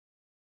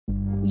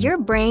Your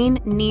brain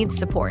needs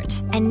support,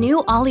 and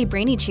new Ollie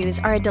Brainy Chews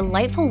are a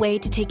delightful way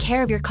to take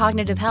care of your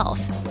cognitive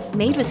health.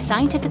 Made with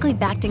scientifically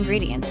backed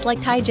ingredients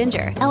like Thai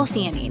ginger,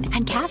 L-theanine,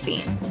 and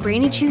caffeine,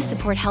 Brainy Chews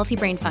support healthy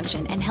brain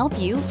function and help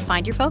you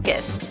find your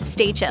focus,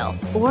 stay chill,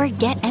 or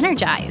get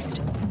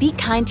energized. Be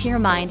kind to your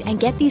mind and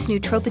get these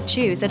nootropic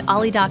chews at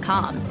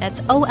ollie.com.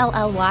 That's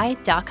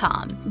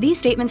OLLY.com. These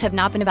statements have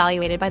not been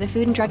evaluated by the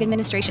Food and Drug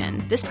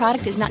Administration. This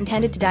product is not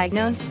intended to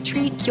diagnose,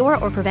 treat, cure,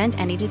 or prevent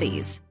any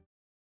disease.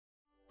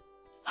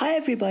 Hi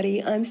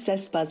everybody, I'm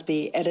Cess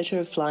Busby, editor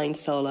of Flying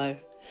Solo.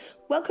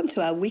 Welcome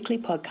to our weekly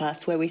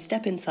podcast where we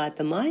step inside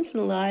the minds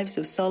and lives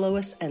of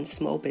soloists and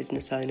small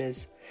business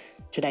owners.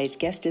 Today's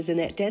guest is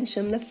Annette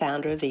Densham, the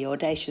founder of The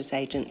Audacious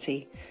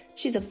Agency.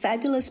 She's a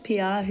fabulous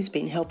PR who's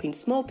been helping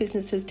small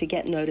businesses to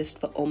get noticed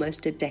for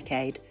almost a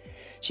decade.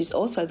 She's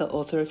also the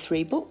author of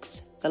 3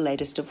 books, the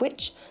latest of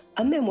which,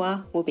 a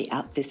memoir, will be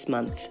out this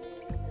month.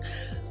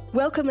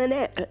 Welcome,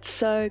 Annette. It's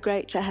so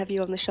great to have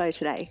you on the show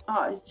today.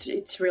 Oh,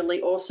 it's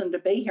really awesome to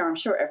be here. I'm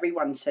sure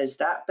everyone says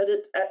that, but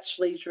it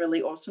actually is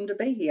really awesome to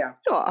be here.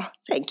 Oh,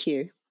 thank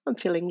you. I'm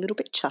feeling a little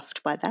bit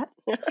chuffed by that.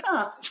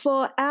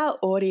 For our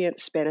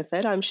audience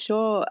benefit, I'm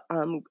sure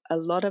a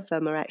lot of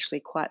them are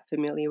actually quite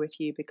familiar with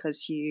you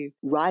because you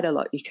write a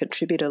lot, you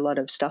contribute a lot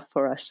of stuff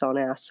for us on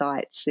our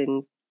sites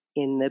in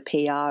the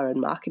PR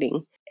and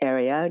marketing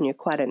area, and you're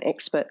quite an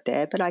expert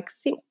there. But I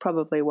think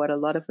probably what a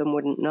lot of them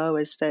wouldn't know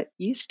is that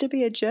you used to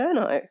be a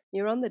journo.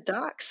 You're on the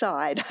dark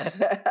side.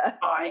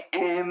 I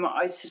am.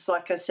 It's just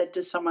like I said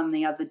to someone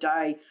the other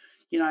day,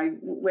 you know,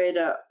 where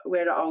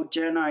do old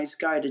journos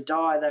go to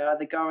die? They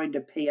either go into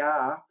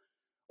PR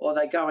or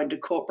they go into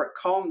corporate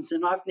comms,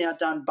 and I've now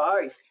done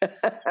both.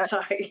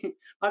 So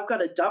I've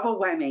got a double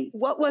whammy.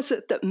 What was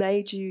it that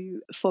made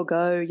you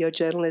forgo your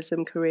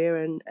journalism career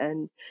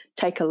and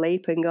take a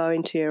leap and go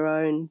into your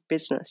own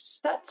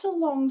business? That's a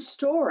long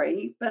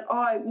story, but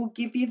I will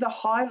give you the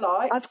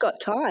highlights. I've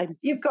got time.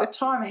 You've got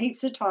time,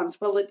 heaps of times.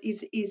 Well, it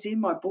is in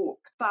my book.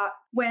 But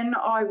when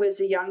I was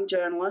a young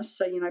journalist,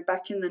 so, you know,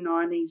 back in the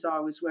 90s, I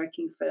was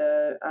working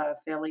for a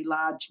fairly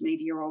large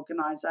media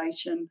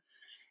organisation,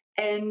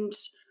 and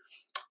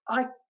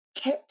I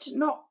kept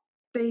not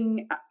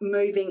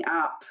moving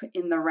up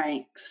in the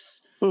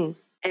ranks.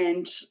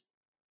 And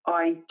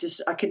I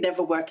could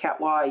never work out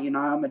why. You know,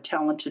 I'm a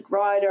talented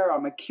writer,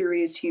 I'm a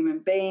curious human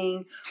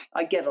being,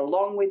 I get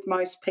along with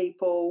most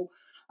people,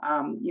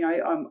 you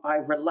know, I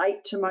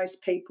relate to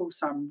most people,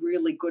 so I'm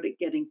really good at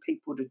getting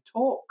people to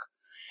talk.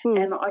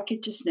 And I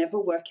could just never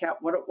work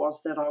out what it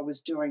was that I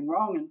was doing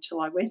wrong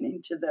until I went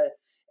into the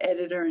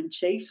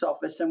editor-in-chief's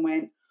office and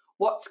went,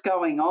 "What's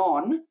going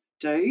on,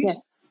 dude? Yeah.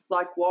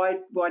 Like, why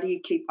do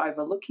you keep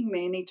overlooking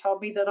me?" And he told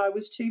me that I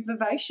was too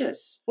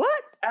vivacious.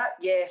 What?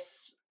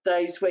 Yes,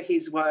 those were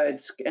his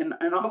words. And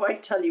I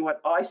won't tell you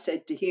what I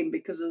said to him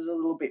because it was a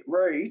little bit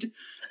rude.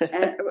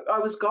 And I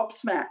was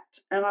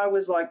gobsmacked. And I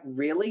was like,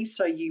 really?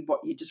 So you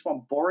just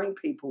want boring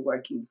people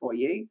working for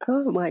you?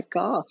 Oh, my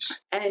gosh.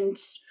 And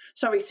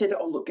so he said,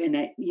 "Oh, look,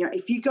 Annette, you know,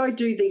 if you go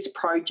do these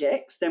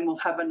projects, then we'll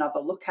have another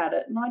look at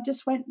it." And I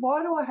just went,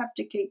 why do I have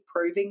to keep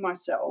proving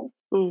myself?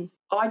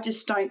 I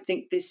just don't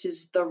think this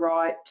is the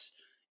right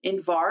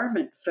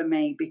environment for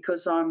me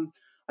because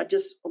I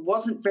just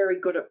wasn't very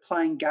good at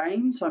playing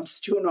games. I'm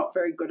still not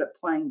very good at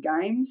playing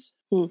games.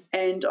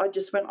 And I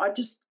just went,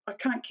 I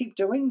can't keep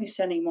doing this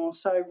anymore.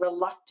 So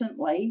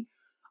reluctantly,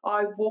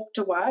 I walked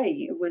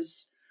away. It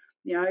was,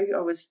 you know,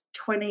 I was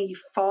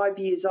 25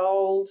 years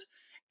old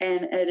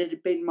and it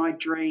had been my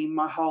dream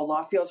my whole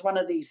life. I was one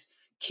of these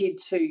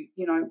kids who,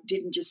 you know,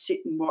 didn't just sit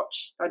and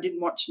watch. I didn't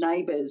watch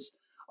Neighbours.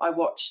 I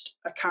watched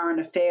A Current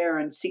Affair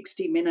and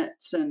 60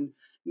 Minutes and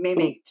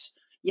mimicked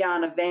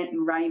Jana Vent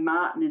and Ray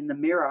Martin in the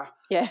mirror,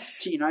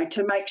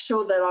 to make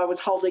sure that I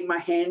was holding my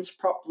hands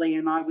properly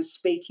and I was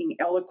speaking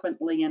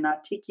eloquently and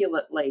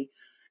articulately.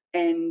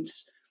 And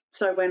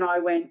so when I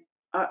went,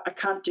 I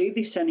can't do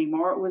this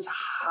anymore, it was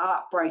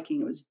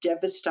heartbreaking. It was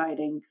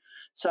devastating.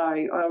 So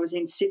I was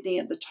in Sydney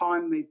at the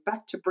time, moved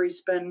back to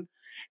Brisbane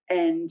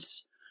and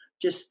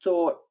just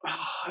thought,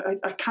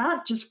 I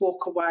can't just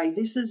walk away.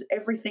 This is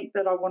everything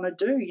that I want to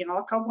do. You know,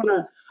 like I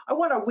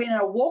want to win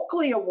a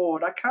Walkley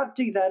Award. I can't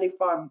do that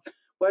if I'm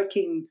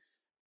working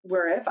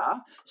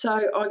wherever.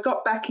 So I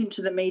got back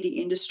into the media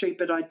industry,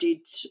 but I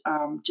did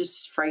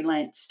just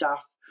freelance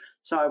stuff.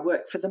 So I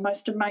worked for the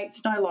Most of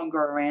Mates, no longer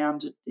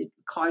around. It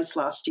closed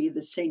last year,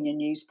 the senior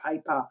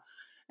newspaper.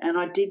 And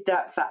I did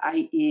that for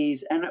 8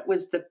 years, and it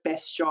was the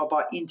best job.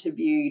 I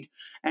interviewed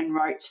and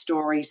wrote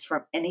stories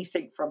from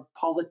anything from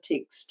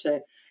politics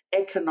to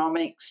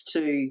economics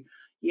to,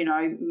 you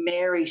know,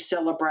 Mary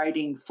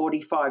celebrating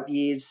 45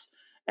 years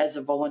as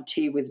a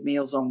volunteer with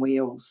Meals on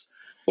Wheels.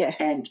 Yeah.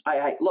 And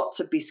I ate lots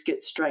of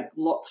biscuits, drank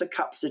lots of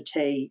cups of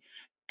tea,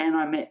 and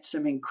I met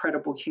some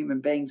incredible human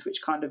beings,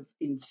 which kind of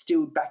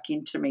instilled back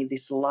into me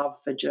this love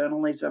for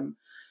journalism.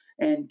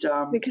 And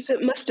because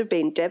it must have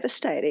been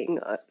devastating,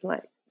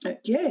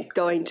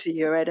 going to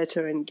your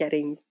editor and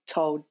getting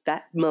told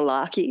that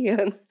malarkey.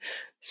 And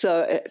so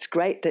it's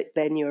great that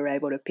then you were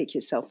able to pick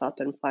yourself up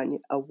and find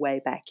a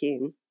way back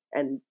in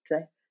and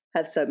say,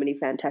 have so many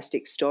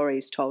fantastic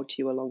stories told to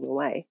you along the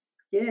way.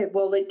 Yeah,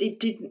 well, it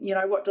did,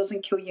 what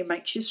doesn't kill you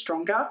makes you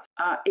stronger.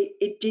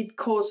 It did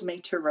cause me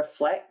to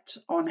reflect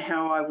on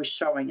how I was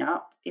showing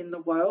up in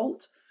the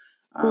world.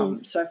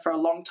 So for a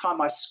long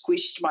time, I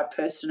squished my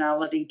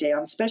personality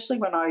down, especially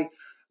when I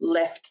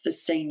left the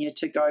senior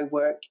to go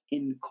work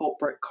in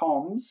corporate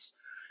comms.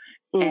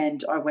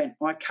 And I went,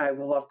 okay,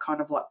 well, I've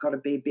kind of like got to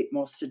be a bit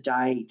more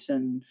sedate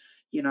and,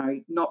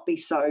 not be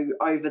so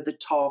over the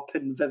top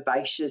and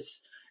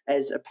vivacious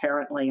as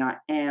apparently I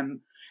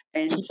am.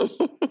 And it's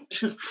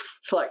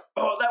like,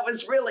 oh, that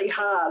was really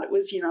hard. It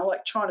was,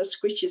 like trying to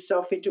squish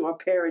yourself into a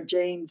pair of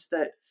jeans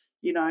that,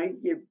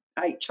 you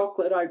ate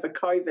chocolate over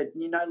COVID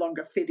and you no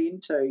longer fit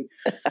into.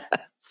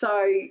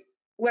 So,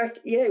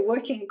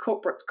 working in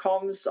corporate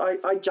comms, I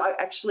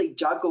actually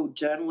juggled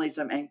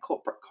journalism and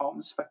corporate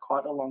comms for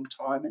quite a long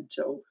time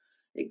until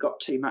it got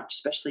too much,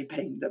 especially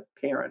being the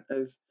parent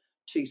of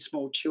 2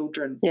 small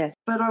children. Yeah.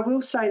 But I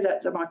will say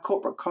that my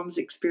corporate comms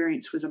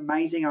experience was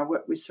amazing. I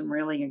worked with some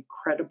really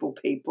incredible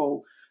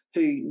people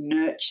who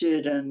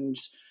nurtured and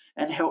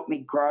helped me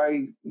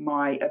grow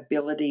my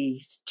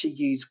ability to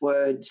use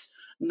words,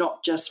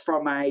 not just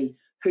from a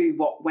who,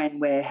 what, when,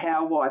 where,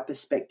 how, why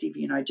perspective,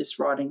 just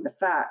writing the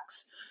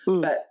facts,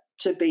 but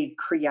to be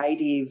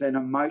creative and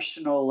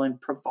emotional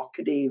and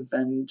provocative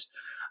and,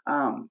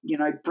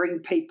 bring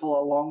people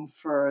along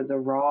for the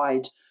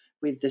ride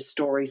with the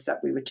stories that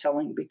we were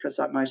telling, because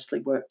I mostly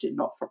worked in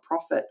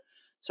not-for-profit.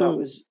 So it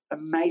was an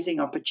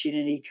amazing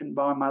opportunity to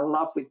combine my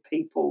love with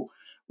people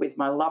with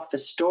my love for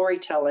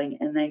storytelling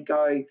and then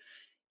go,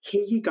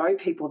 here you go,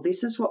 people.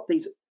 This is what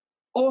these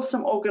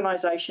awesome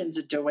organisations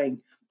are doing.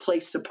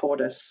 Please support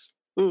us.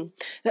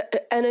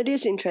 And it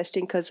is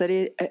interesting because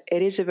it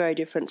is a very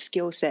different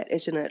skill set,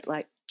 isn't it?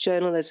 Like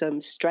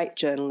journalism, straight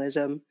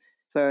journalism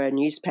for a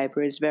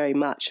newspaper is very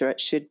much, or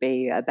it should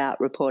be, about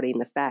reporting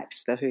the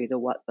facts, the who, the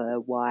what,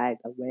 the why,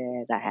 the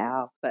where, the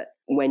how. But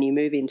when you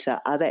move into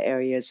other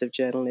areas of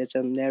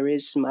journalism, there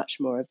is much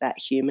more of that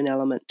human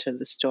element to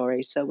the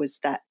story. So was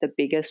that the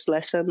biggest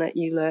lesson that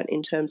you learnt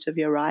in terms of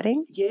your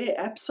writing? Yeah,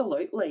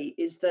 absolutely,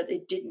 is that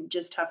it didn't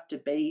just have to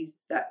be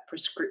that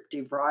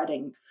prescriptive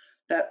writing,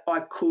 that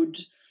I could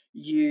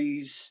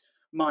use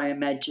my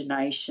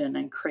imagination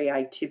and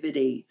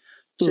creativity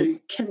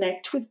to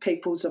connect with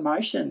people's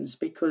emotions,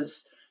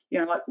 because,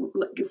 like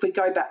if we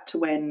go back to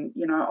when,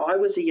 I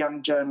was a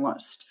young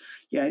journalist,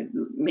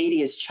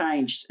 media's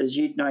changed, as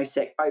you'd know,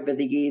 Sec, over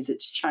the years.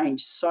 It's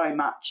changed so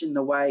much in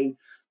the way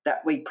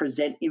that we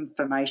present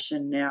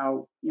information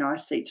now. I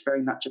see it's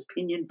very much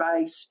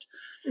opinion-based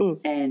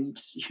and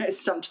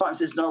sometimes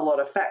there's not a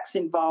lot of facts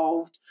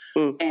involved.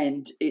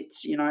 And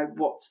it's,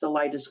 what's the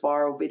latest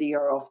viral video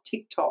off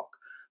TikTok?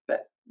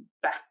 But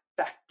back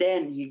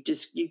then you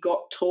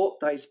got taught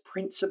those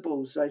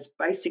principles, those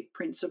basic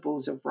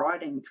principles of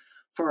writing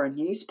for a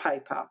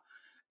newspaper.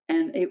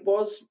 And it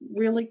was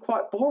really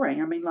quite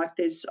boring. I mean, like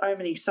there's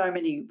so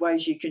many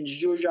ways you can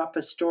zhuzh up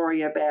a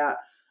story about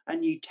a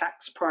new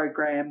tax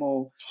program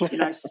or,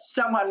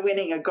 someone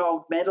winning a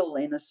gold medal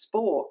in a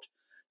sport.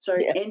 So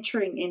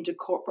entering into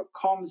corporate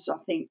comms,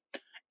 I think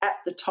at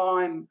the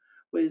time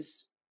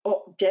was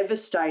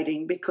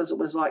devastating, because it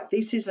was like,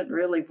 this isn't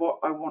really what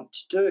I want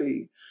to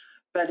do.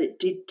 But it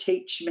did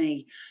teach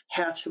me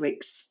how to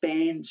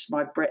expand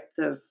my breadth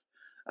of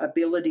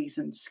abilities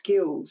and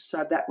skills,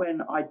 so that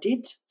when I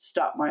did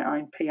start my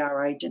own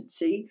PR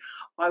agency,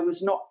 I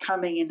was not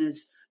coming in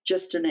as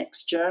just an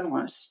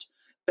ex-journalist,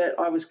 but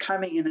I was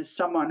coming in as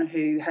someone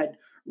who had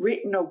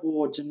written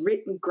awards and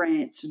written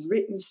grants and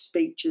written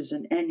speeches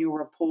and annual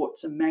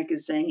reports and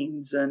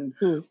magazines and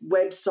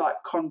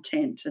website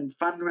content and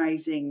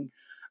fundraising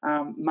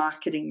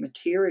marketing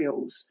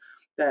materials.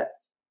 That,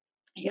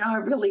 I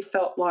really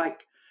felt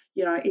like,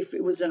 if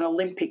it was an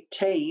Olympic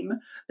team,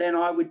 then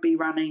I would be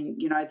running,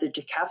 the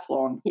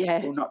decathlon.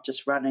 Yeah. Well, not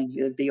just running,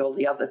 there'd be all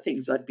the other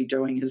things I'd be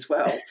doing as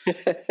well.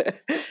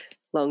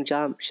 Long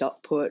jump,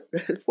 shot put.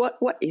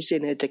 What is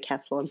in a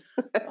decathlon?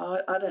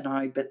 I don't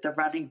know, but the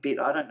running bit,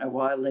 I don't know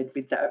why I led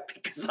with that,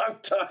 because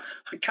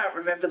I can't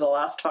remember the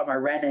last time I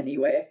ran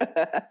anywhere.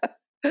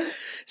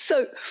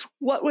 So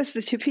what was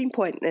the tipping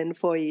point then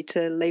for you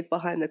to leave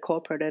behind the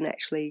corporate and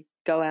actually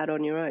go out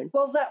on your own?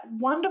 Well, that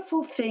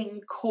wonderful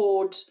thing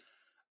called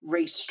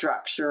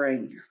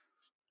restructuring.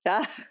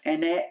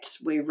 Annette,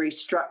 we're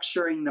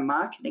restructuring the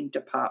marketing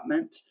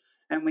department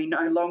and we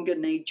no longer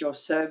need your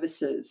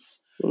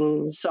services.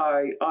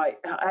 So I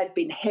had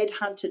been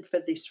headhunted for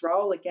this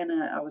role. Again,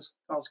 I was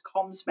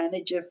comms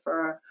manager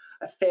for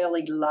a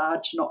fairly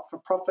large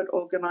not-for-profit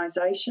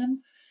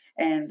organisation,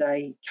 and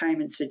they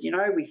came and said,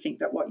 we think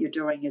that what you're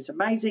doing is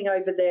amazing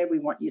over there. We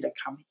want you to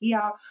come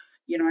here.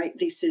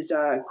 This is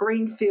a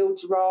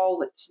greenfields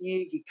role. It's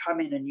new. You come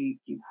in and you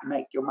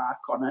make your mark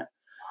on it.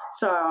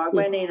 So I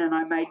went in and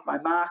I made my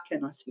mark,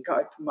 and I think I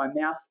opened my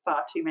mouth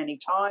far too many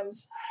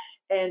times.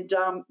 And,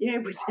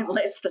 within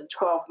less than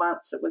 12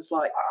 months, it was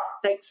like,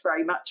 thanks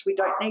very much, we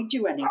don't need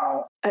you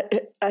anymore.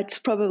 It's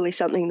probably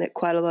something that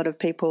quite a lot of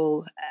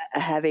people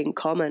have in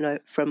common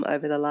from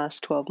over the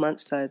last 12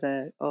 months, though,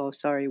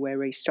 we're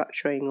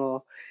restructuring,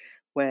 or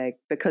where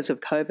because of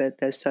COVID,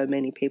 there's so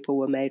many people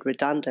were made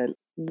redundant.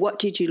 What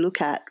did you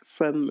look at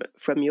from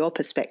your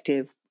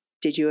perspective?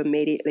 Did you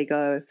immediately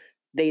go,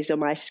 these are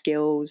my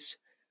skills,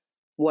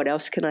 what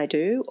else can I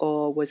do?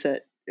 Or was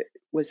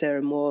there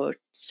a more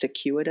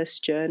circuitous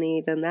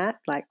journey than that?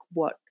 Like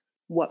what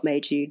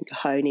made you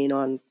hone in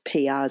on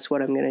PR's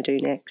what I'm going to do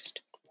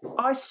next?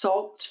 I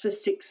sulked for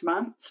 6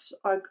 months.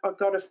 I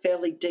got a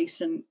fairly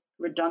decent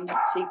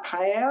redundancy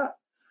payout,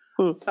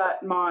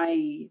 but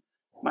my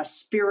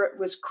spirit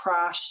was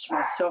crushed,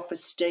 my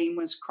self-esteem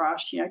was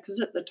crushed, because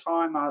at the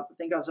time I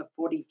think I was a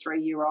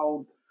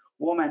 43-year-old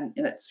woman,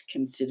 and it's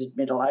considered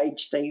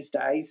middle-aged these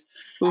days,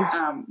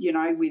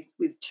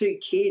 with 2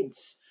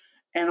 kids.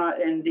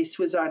 And this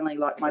was only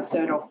like my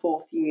 3rd or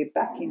 4th year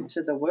back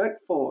into the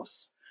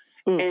workforce.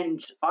 And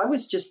I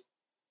was just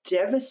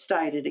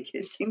devastated.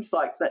 It seems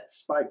like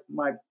that's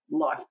my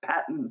life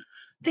pattern.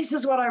 This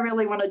is what I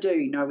really want to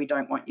do. No, we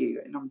don't want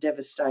you. And I'm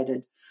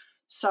devastated.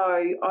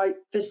 So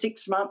for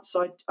 6 months,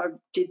 I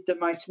did the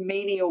most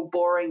menial,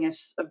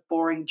 boringest of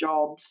boring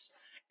jobs,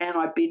 and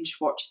I binge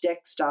watched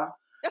Dexter.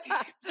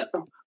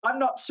 So I'm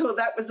not sure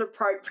that was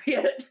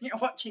appropriate. You're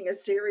watching a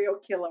serial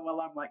killer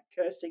while I'm like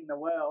cursing the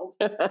world.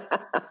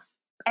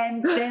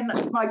 And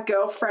then my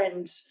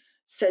girlfriend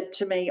said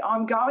to me,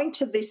 I'm going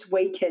to this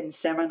weekend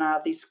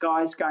seminar. This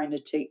guy's going to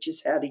teach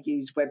us how to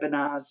use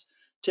webinars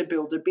to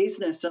build a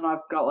business. And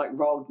I've got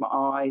rolled my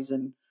eyes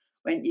and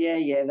went,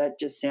 yeah, that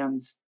just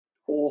sounds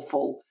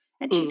awful.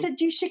 And she said,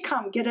 you should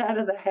come, get out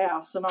of the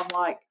house. And I'm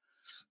like,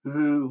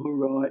 oh, all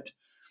right.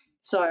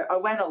 So I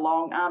went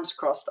along, arms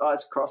crossed,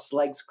 eyes crossed,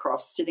 legs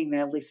crossed, sitting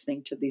there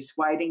listening to this,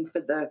 waiting for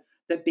the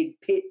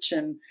big pitch.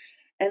 And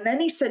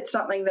then he said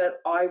something that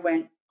I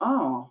went,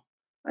 oh,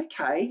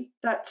 okay,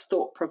 that's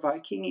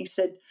thought-provoking. He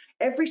said,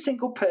 every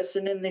single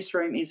person in this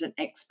room is an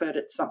expert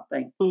at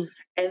something,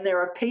 and there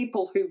are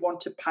people who want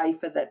to pay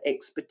for that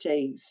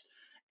expertise.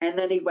 And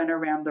then he went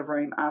around the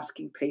room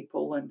asking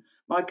people, and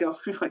my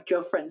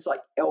girlfriend's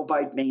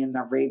elbowed me in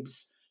the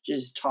ribs.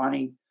 She's a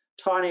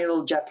tiny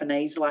little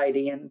Japanese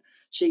lady, and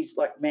she's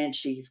like, man,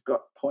 she's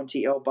got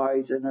pointy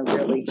elbows and a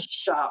really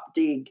sharp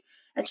dig.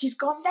 And she's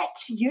gone,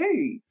 that's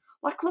you.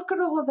 Look at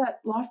all of that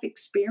life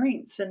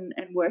experience and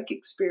work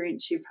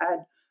experience you've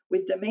had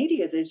with the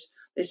media. There's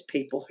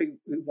people who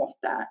want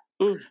that.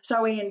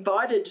 So he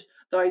invited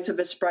those of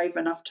us brave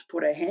enough to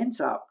put our hands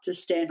up to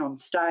stand on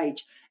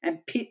stage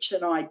and pitch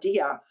an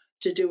idea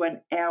to do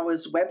an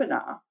hour's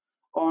webinar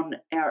on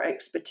our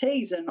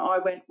expertise. And I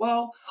went,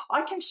 well,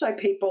 I can show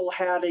people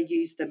how to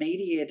use the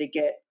media to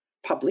get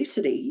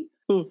publicity.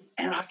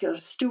 And I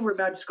still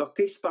remember, I just got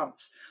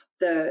goosebumps.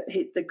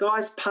 The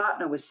guy's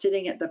partner was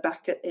sitting at the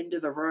back end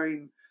of the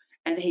room,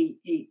 and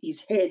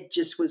his head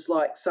just was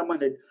like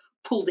someone had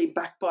pulled him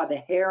back by the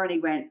hair, and he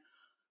went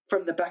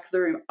from the back of the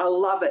room, I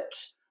love it.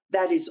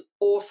 That is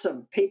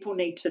awesome. People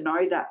need to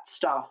know that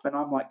stuff. And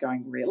I'm like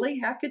going, really?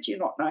 How could you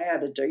not know how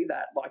to do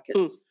that?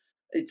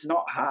 It's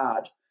not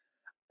hard.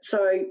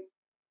 So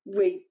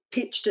we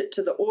pitched it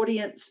to the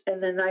audience,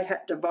 and then they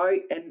had to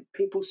vote, and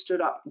people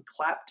stood up and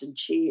clapped and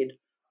cheered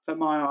for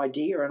my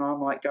idea. And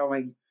I'm like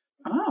going,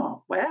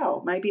 oh,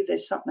 wow, maybe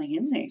there's something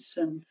in this.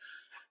 And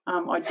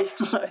I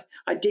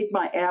did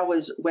my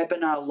hours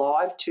webinar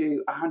live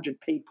to 100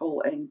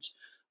 people, and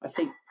I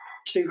think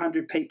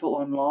 200 people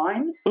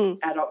online.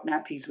 Adult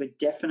nappies were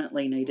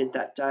definitely needed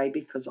that day,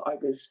 because I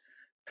was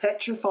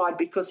petrified,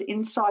 because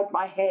inside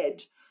my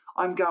head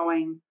I'm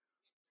going,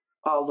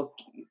 oh,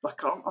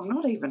 look, I'm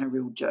not even a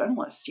real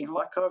journalist.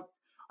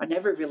 I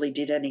never really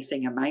did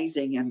anything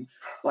amazing, and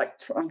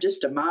I'm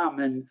just a mum,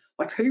 and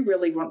who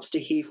really wants to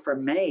hear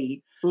from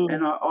me?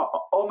 And I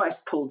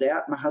almost pulled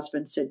out. My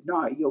husband said,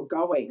 no, you're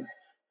going.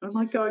 And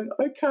I'm going,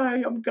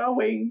 okay, I'm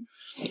going.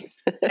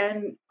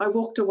 And I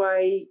walked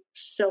away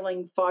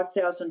selling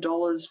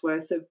 $5,000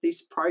 worth of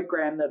this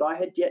program that I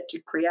had yet to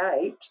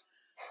create,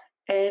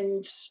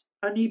 and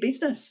a new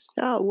business.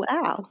 Oh,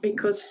 wow.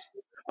 Because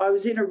I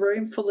was in a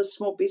room full of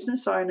small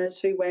business owners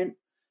who went,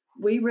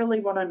 we really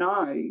want to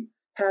know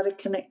how to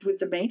connect with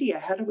the media.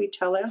 How do we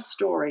tell our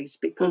stories?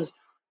 Because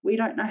we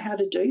don't know how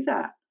to do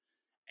that.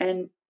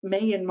 And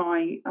me and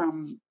my,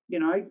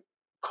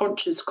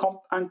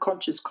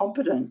 unconscious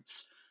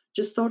competence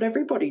just thought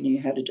everybody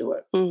knew how to do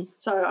it.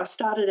 So I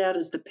started out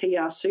as the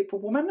PR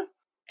superwoman,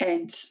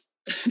 and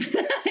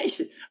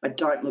I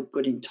don't look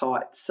good in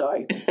tights,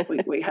 so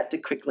we had to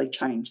quickly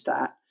change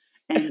that.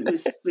 And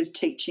was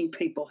teaching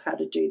people how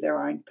to do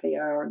their own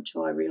PR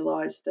until I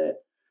realised that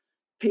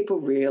people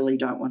really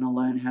don't want to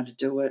learn how to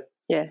do it.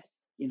 Yeah.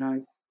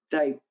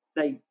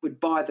 They would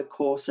buy the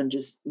course and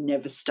just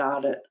never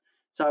start it.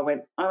 So I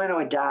went, I'm going to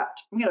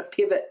adapt. I'm going to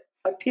pivot.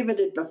 I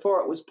pivoted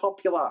before it was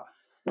popular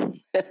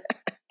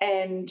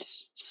and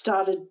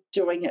started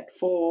doing it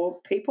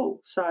for people.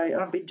 So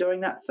I've been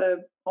doing that for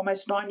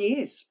almost 9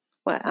 years.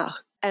 Wow.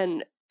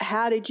 And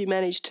how did you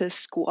manage to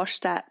squash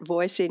that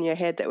voice in your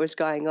head that was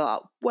going,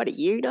 oh, what do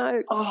you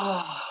know?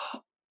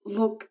 Oh,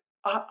 look,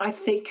 I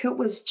think it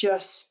was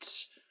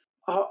just,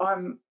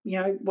 I'm,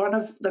 one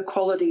of the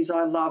qualities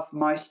I love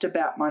most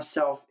about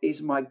myself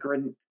is my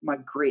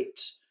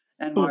grit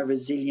and my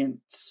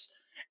resilience.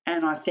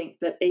 And I think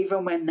that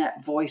even when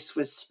that voice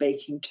was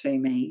speaking to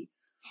me,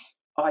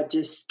 I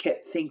just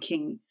kept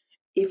thinking,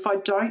 if I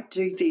don't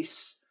do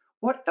this,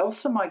 what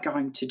else am I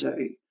going to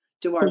do?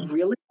 Do I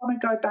really want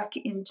to go back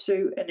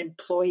into an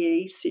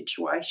employee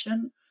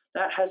situation?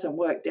 That hasn't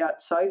worked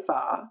out so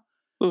far.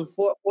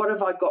 What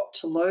have I got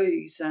to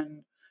lose?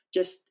 And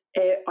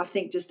I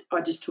think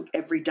I just took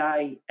every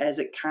day as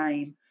it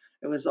came.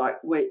 It was like,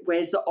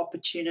 where's the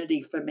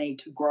opportunity for me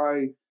to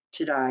grow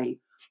today?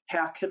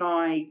 How can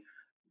I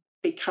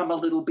become a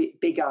little bit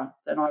bigger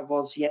than I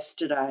was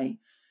yesterday?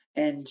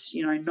 And,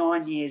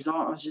 9 years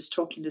on, I was just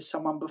talking to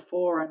someone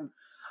before, and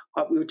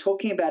we were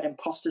talking about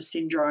imposter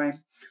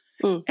syndrome.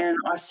 And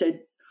I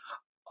said,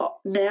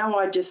 now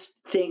I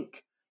just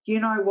think, you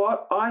know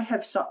what? I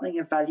have something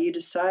of value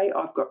to say.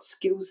 I've got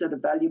skills that are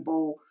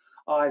valuable.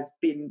 I've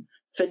been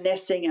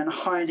finessing and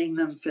honing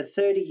them for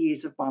 30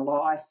 years of my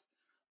life,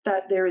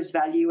 that there is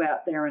value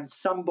out there and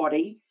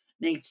somebody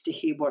needs to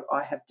hear what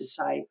I have to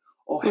say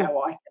or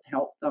how I can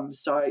help them.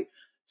 So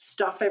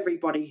stuff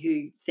everybody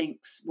who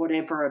thinks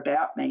whatever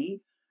about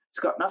me. It's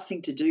got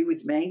nothing to do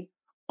with me.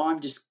 I'm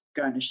just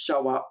going to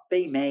show up,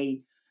 be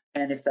me.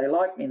 And if they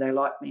like me, they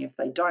like me. If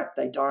they don't,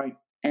 they don't.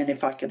 And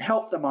if I can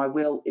help them, I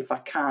will. If I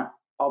can't,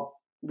 I'll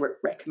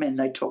recommend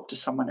they talk to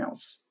someone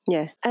else.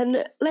 Yeah.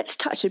 And let's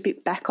touch a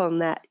bit back on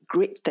that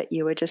grit that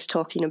you were just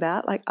talking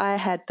about. Like, I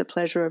had the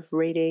pleasure of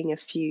reading a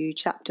few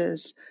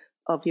chapters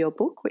of your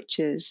book, which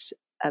is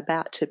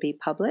about to be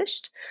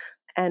published.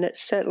 And it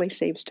certainly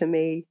seems to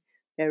me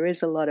there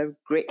is a lot of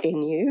grit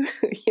in you.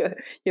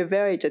 You're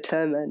very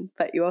determined,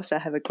 but you also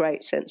have a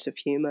great sense of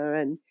humour,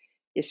 and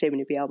you seem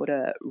to be able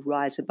to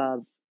rise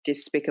above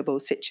despicable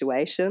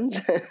situations.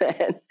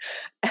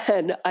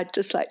 and I'd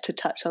just like to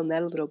touch on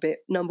that a little bit.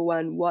 Number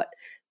one, what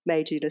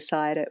made you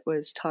decide it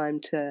was time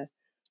to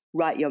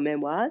write your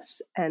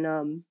memoirs?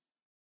 And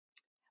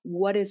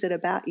what is it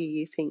about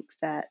you think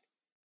that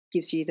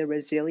gives you the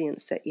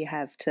resilience that you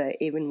have to,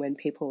 even when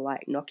people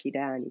like knock you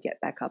down, you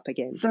get back up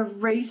again? The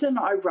reason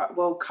I wrote,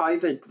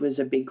 COVID was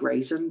a big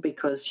reason,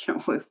 because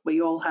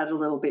we all had a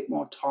little bit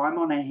more time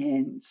on our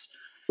hands.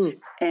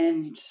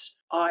 And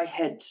I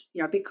had,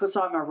 because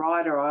I'm a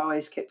writer, I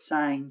always kept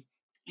saying,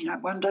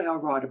 one day I'll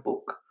write a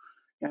book.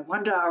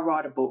 One day I'll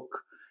write a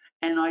book.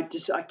 And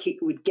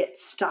would get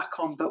stuck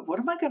on, but what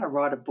am I going to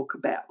write a book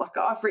about? Like,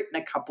 I've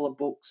written a couple of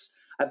books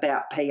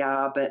about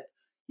PR, but,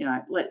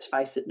 let's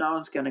face it, no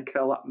one's going to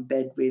curl up in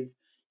bed with,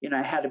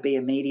 how to be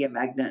a media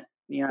magnet.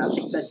 I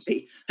think that'd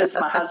be, as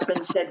my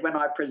husband said when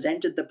I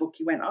presented the book,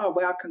 he went, oh,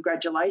 wow,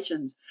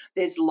 congratulations.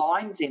 There's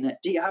lines in it.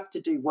 Do you have to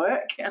do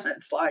work? And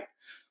it's like,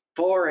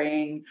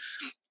 boring.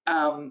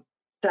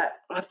 That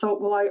I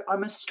thought, well,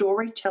 I'm a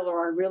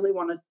storyteller. I really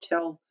want to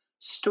tell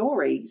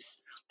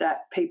stories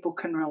that people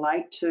can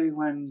relate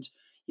to and,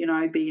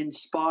 be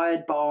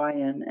inspired by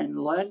and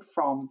learn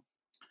from.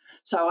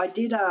 So I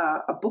did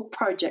a book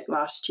project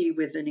last year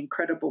with an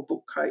incredible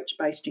book coach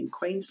based in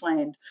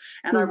Queensland,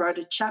 and I wrote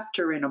a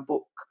chapter in a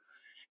book,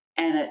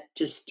 and it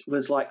just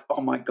was like,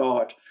 oh, my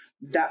God,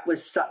 that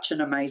was such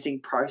an amazing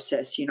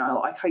process.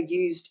 Like, I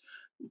used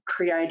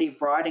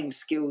creative writing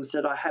skills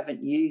that I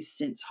haven't used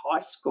since high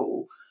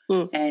school.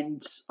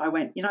 And I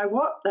went, you know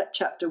what, that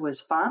chapter was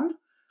fun,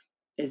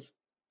 as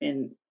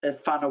in a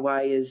funner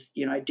way as,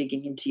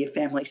 digging into your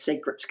family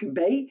secrets can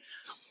be.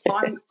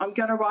 I'm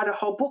going to write a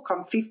whole book.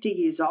 I'm 50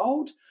 years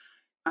old.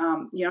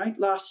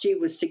 Last year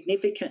was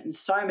significant in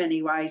so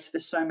many ways for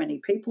so many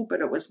people,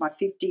 but it was my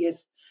 50th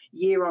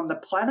year on the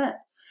planet.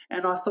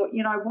 And I thought,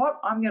 you know what,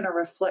 I'm going to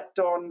reflect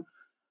on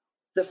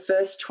the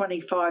first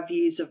 25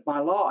 years of my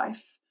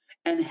life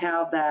and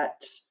how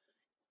that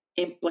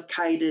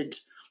implicated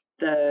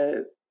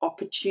the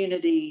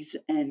opportunities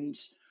and,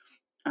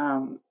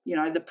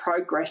 the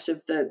progress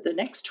of the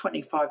next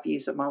 25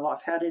 years of my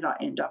life. How did I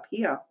end up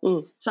here?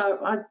 So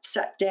I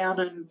sat down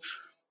and,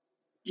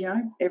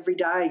 every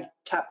day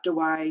tapped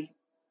away,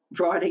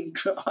 writing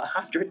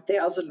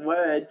 100,000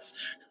 words.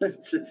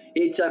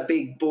 It's a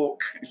big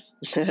book.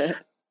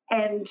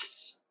 And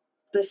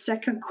the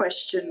second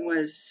question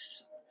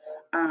was,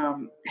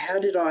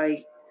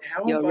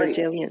 your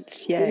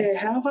resilience, yeah,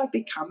 how have I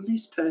become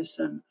this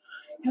person?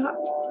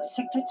 That's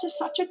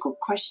such a good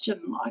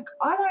question. Like,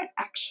 I don't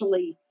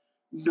actually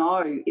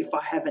know if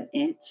I have an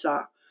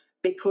answer,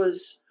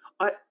 because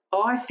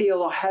I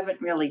feel I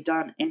haven't really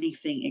done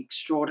anything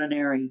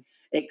extraordinary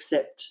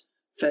except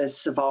for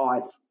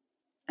survive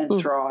and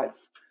thrive.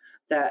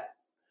 That,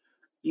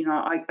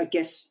 I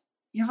guess,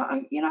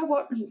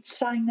 what,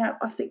 saying that,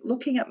 I think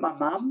looking at my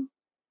mum,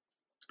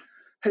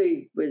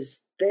 who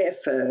was there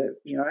for,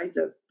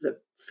 the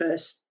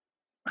first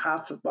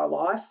half of my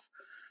life.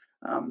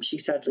 She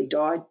sadly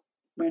died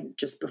when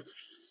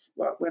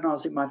I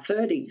was in my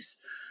 30s.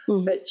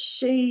 But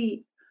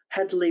she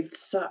had lived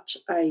such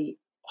a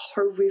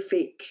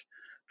horrific,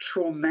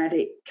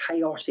 traumatic,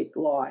 chaotic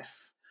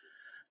life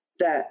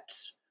that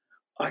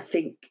I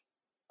think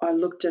I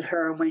looked at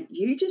her and went,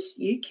 you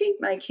keep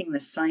making the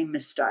same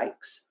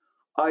mistakes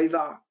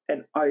over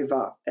and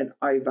over and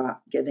over,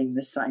 getting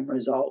the same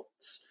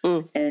results.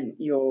 And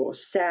you're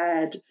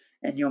sad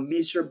and you're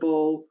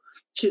miserable.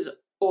 She's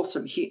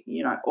awesome,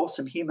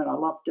 awesome human. I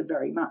loved her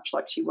very much.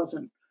 Like, she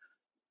wasn't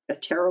a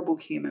terrible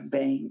human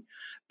being,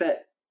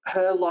 but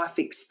her life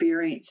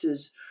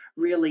experiences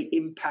really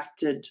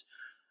impacted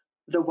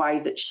the way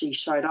that she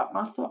showed up.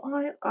 And I thought,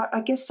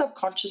 I guess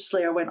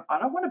subconsciously I went, I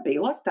don't want to be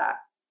like that.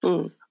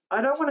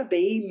 I don't want to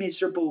be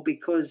miserable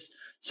because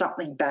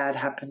something bad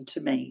happened to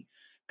me,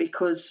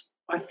 because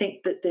I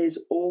think that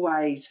there's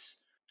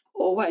always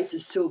a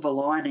silver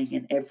lining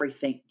in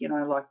everything.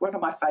 Like one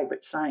of my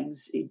favourite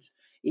sayings,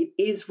 it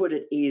is what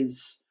it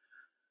is.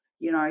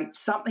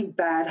 Something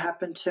bad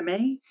happened to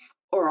me.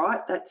 All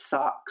right, that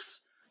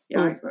sucks.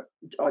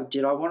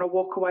 Did I want to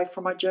walk away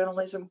from my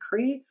journalism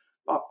career?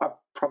 I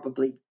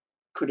probably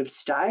could have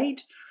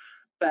stayed,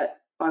 but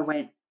I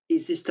went,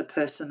 is this the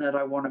person that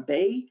I want to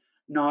be?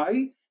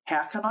 No.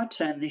 How can I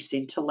turn this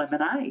into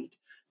lemonade?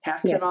 How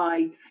can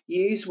I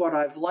use what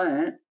I've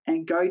learned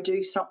and go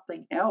do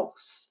something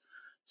else?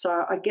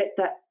 So I get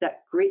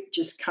that grit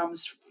just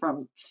comes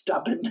from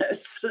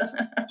stubbornness.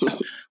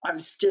 I'm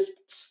just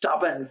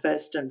stubborn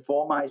first and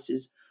foremost.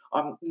 Is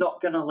I'm not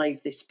going to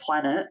leave this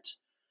planet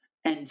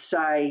and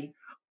say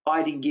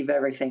I didn't give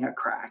everything a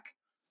crack,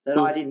 that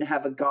I didn't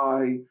have a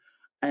go,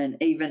 and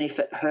even if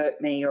it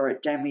hurt me or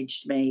it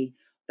damaged me,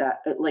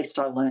 that at least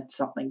I learned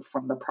something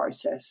from the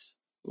process.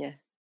 Yeah.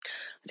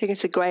 I think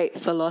it's a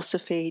great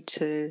philosophy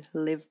to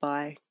live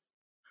by.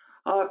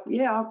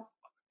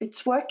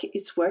 It's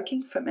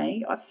working for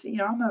me.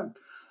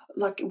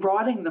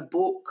 Writing the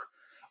book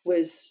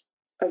was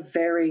a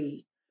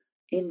very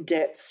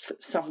in-depth,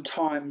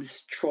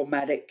 sometimes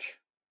traumatic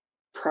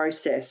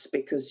process,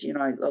 because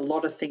a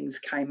lot of things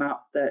came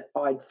up that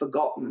I'd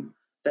forgotten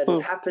that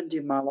had happened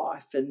in my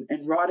life, and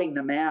writing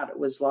them out, it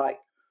was like,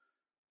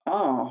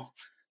 oh,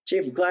 gee,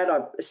 I'm glad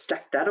I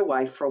stacked that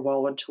away for a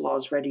while until I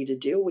was ready to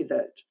deal with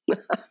it.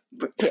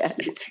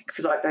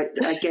 Because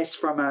I guess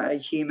from a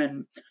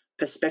human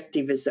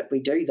perspective is that we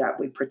do that.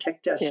 We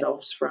protect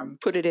ourselves from...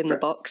 Put it in the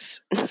box.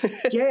 And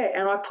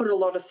I put a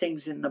lot of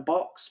things in the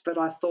box, but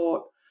I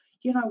thought,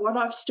 you know what,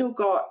 I've still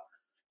got,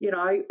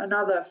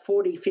 another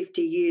 40,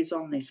 50 years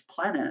on this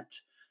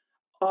planet.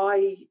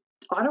 I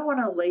don't want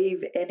to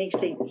leave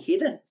anything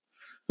hidden.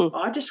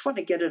 I just want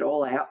to get it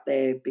all out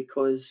there,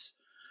 because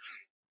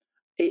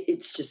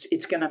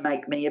it's going to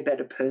make me a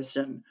better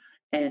person,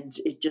 and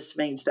it just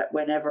means that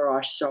whenever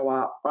I show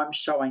up, I'm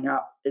showing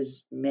up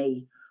as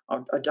me.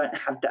 I don't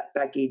have that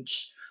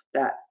baggage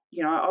that,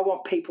 I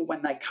want people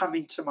when they come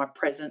into my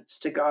presence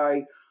to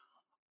go,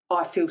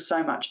 I feel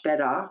so much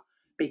better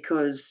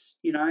because,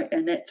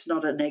 Annette's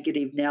not a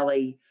negative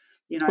Nelly.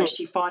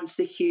 She finds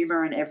the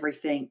humour in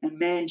everything, and,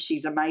 man,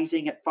 she's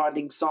amazing at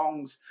finding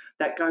songs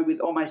that go with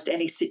almost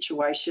any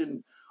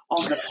situation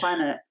on the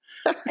planet.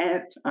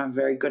 And I'm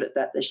very good at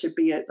that.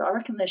 I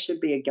reckon there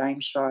should be a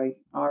game show.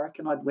 I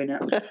reckon I'd win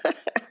it.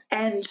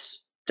 And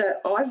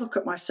that I look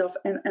at myself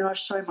and I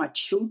show my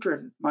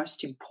children,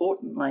 most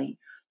importantly,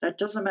 that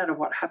doesn't matter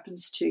what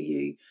happens to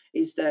you,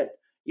 is that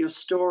your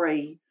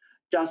story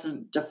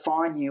doesn't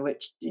define you.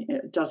 It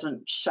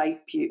doesn't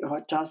shape you. Oh,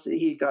 it does. Here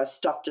you go,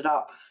 stuffed it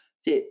up.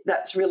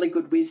 That's really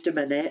good wisdom,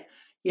 Annette.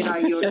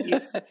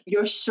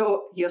 Your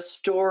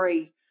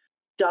story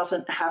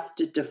doesn't have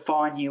to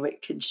define you.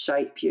 It can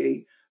shape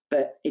you,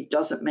 but it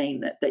doesn't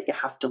mean that you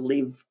have to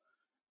live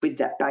with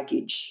that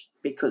baggage,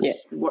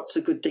 because what's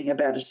the good thing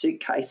about a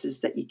suitcase is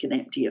that you can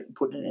empty it and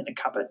put it in a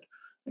cupboard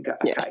and go,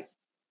 okay,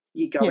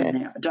 you go in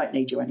now. I don't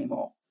need you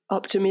anymore.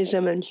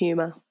 Optimism and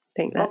humour. I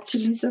think that's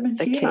optimism and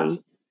the humour.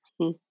 Key.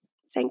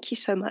 Thank you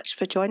so much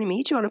for joining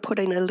me. Do you want to put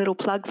in a little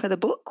plug for the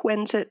book?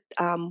 When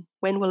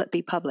will it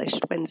be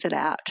published? When's it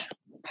out?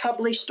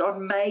 Published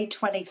on May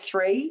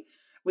 23,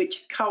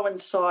 which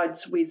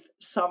coincides with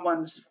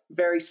someone's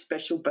very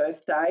special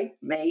birthday,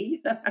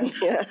 me.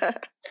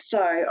 So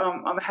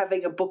I'm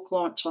having a book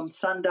launch on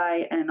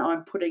Sunday, and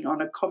I'm putting on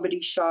a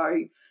comedy show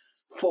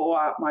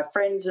for my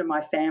friends and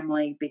my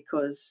family,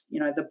 because,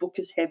 the book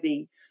is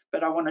heavy,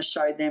 but I want to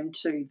show them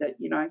too that,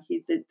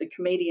 the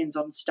comedians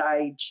on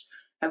stage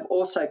have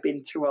also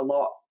been through a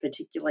lot,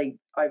 particularly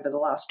over the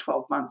last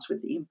 12 months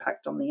with the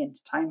impact on the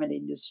entertainment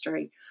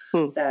industry,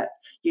 that,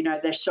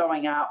 they're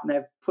showing up and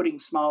they're putting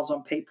smiles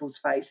on people's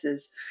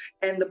faces.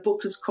 And the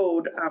book is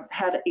called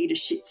How to Eat a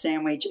Shit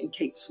Sandwich and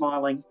Keep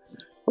Smiling,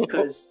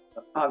 because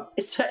I've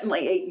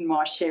certainly eaten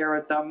my share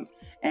of them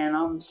and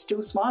I'm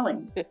still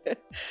smiling.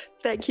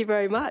 Thank you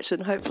very much,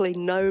 and hopefully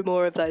no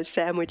more of those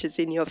sandwiches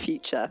in your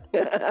future.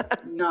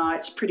 No,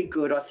 it's pretty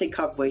good. I think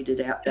I've weeded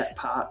out that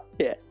part.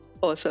 Yeah.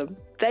 Awesome.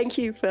 Thank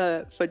you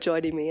for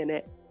joining me,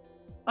 Annette.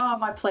 Oh,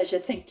 my pleasure.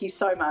 Thank you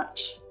so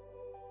much.